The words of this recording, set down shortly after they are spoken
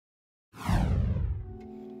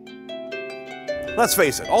Let's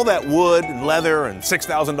face it, all that wood and leather and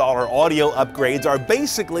 $6,000 audio upgrades are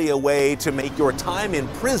basically a way to make your time in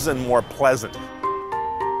prison more pleasant.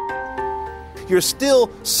 You're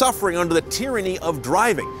still suffering under the tyranny of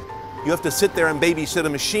driving. You have to sit there and babysit a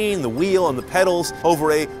machine, the wheel and the pedals,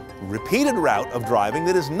 over a repeated route of driving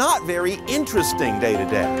that is not very interesting day to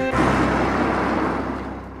day.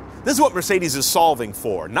 This is what Mercedes is solving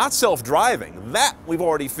for, not self-driving. That we've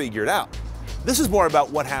already figured out. This is more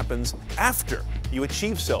about what happens after you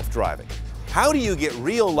achieve self-driving. How do you get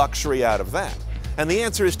real luxury out of that? And the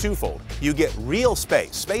answer is twofold. You get real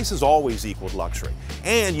space. Space is always equaled luxury.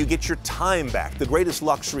 And you get your time back, the greatest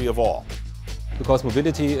luxury of all. Because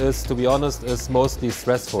mobility is, to be honest, is mostly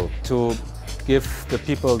stressful. To give the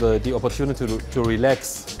people the opportunity to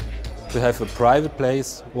relax, to have a private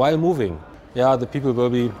place while moving. Yeah, the people will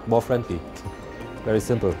be more friendly. Very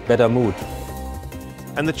simple. Better mood.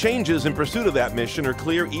 And the changes in pursuit of that mission are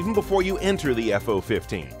clear even before you enter the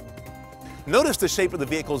F-015. Notice the shape of the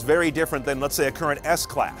vehicle is very different than, let's say, a current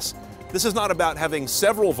S-Class. This is not about having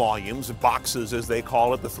several volumes, boxes as they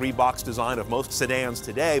call it, the three-box design of most sedans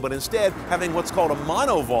today, but instead having what's called a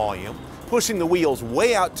monovolume, pushing the wheels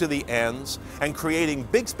way out to the ends and creating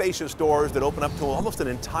big spacious doors that open up to almost an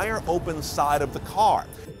entire open side of the car.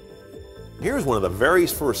 Here's one of the very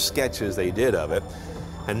first sketches they did of it.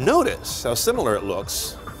 And notice how similar it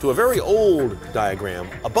looks to a very old diagram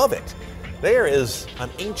above it. There is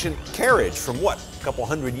an ancient carriage from what, a couple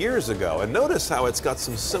hundred years ago, and notice how it's got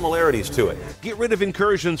some similarities to it. Get rid of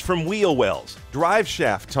incursions from wheel wells, drive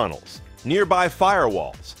shaft tunnels, nearby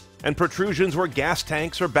firewalls, and protrusions where gas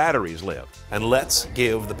tanks or batteries live. And let's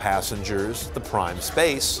give the passengers the prime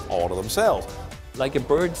space all to themselves. Like a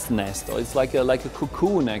bird's nest, or it's like a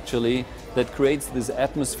cocoon actually, that creates this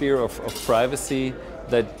atmosphere of privacy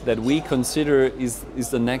that we consider is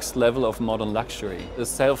the next level of modern luxury. The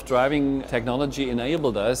self-driving technology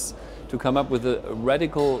enabled us to come up with a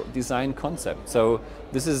radical design concept. So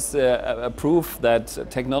this is a proof that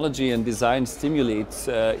technology and design stimulate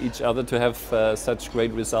each other to have such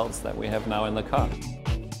great results that we have now in the car.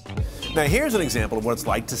 Now here's an example of what it's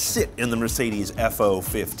like to sit in the Mercedes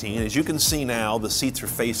F-015. As you can see now, the seats are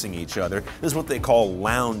facing each other. This is what they call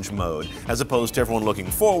lounge mode, as opposed to everyone looking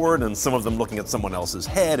forward and some of them looking at someone else's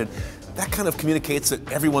head. And that kind of communicates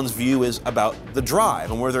that everyone's view is about the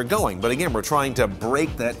drive and where they're going. But again, we're trying to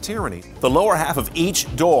break that tyranny. The lower half of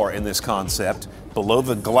each door in this concept, below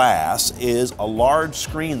the glass, is a large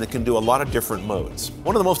screen that can do a lot of different modes.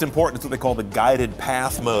 One of the most important is what they call the guided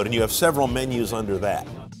path mode, and you have several menus under that.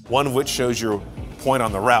 One of which shows your point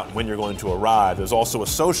on the route when you're going to arrive. There's also a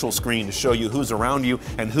social screen to show you who's around you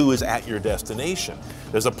and who is at your destination.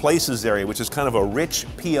 There's a places area, which is kind of a rich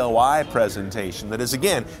POI presentation that is,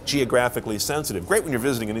 again, geographically sensitive. Great when you're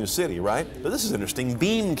visiting a new city, right? But this is interesting.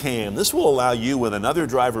 Beam cam. This will allow you, with another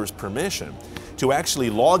driver's permission, to actually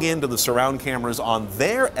log into the surround cameras on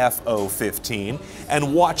their F-015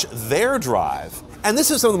 and watch their drive. And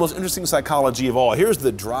this is some of the most interesting psychology of all. Here's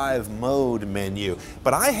the drive mode menu.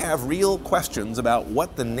 But I have real questions about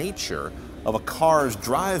what the nature of a car's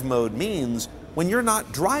drive mode means when you're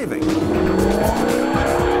not driving.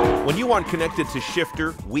 When you aren't connected to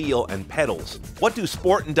shifter, wheel, and pedals, what do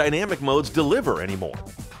sport and dynamic modes deliver anymore?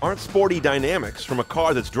 Aren't sporty dynamics from a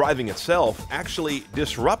car that's driving itself actually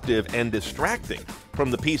disruptive and distracting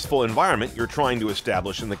from the peaceful environment you're trying to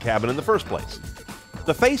establish in the cabin in the first place?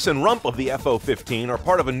 The face and rump of the F-015 are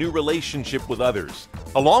part of a new relationship with others.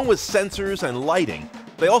 Along with sensors and lighting,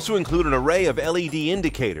 they also include an array of LED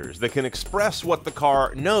indicators that can express what the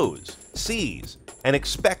car knows, sees, and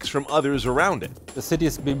expects from others around it. The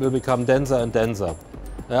cities will become denser and denser.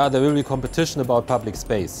 There will be competition about public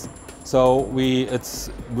space. So it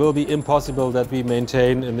will be impossible that we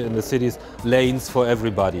maintain in the cities lanes for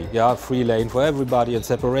everybody. Yeah, free lane for everybody and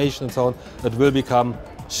separation and so on. It will become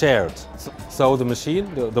shared. So the machine,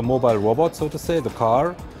 the mobile robot, so to say, the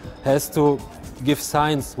car, has to give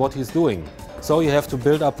signs what he's doing. So you have to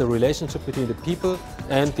build up the relationship between the people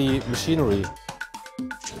and the machinery.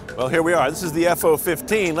 Well, here we are. This is the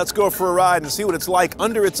F-015. Let's go for a ride and see what it's like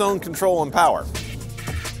under its own control and power.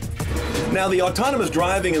 Now, the autonomous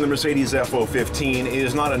driving in the Mercedes F-015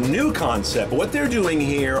 is not a new concept, but what they're doing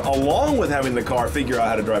here, along with having the car figure out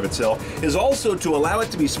how to drive itself, is also to allow it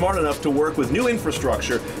to be smart enough to work with new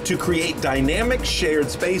infrastructure to create dynamic shared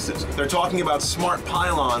spaces. They're talking about smart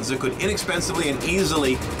pylons that could inexpensively and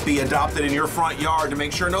easily be adopted in your front yard to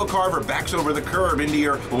make sure no car ever backs over the curb into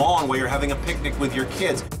your lawn while you're having a picnic with your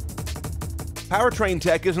kids. Powertrain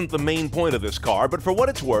tech isn't the main point of this car, but for what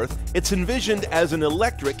it's worth, it's envisioned as an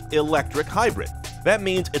electric hybrid. That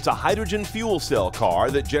means it's a hydrogen fuel cell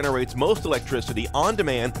car that generates most electricity on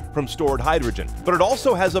demand from stored hydrogen. But it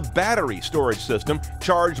also has a battery storage system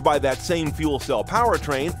charged by that same fuel cell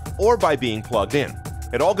powertrain or by being plugged in.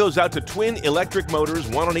 It all goes out to twin electric motors,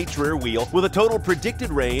 one on each rear wheel, with a total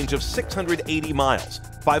predicted range of 680 miles.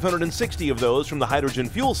 560 of those from the hydrogen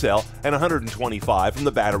fuel cell and 125 from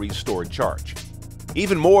the battery's stored charge.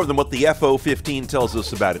 Even more than what the FO15 tells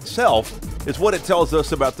us about itself is what it tells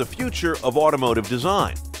us about the future of automotive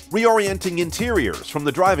design, reorienting interiors from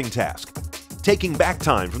the driving task, taking back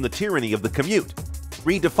time from the tyranny of the commute,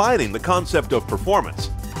 redefining the concept of performance,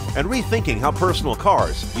 and rethinking how personal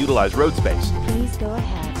cars utilize road space. Please go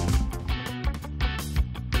ahead.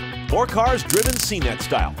 More cars driven CNET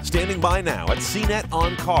style. Standing by now at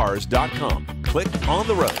CNETOnCars.com. Click on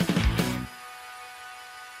the road.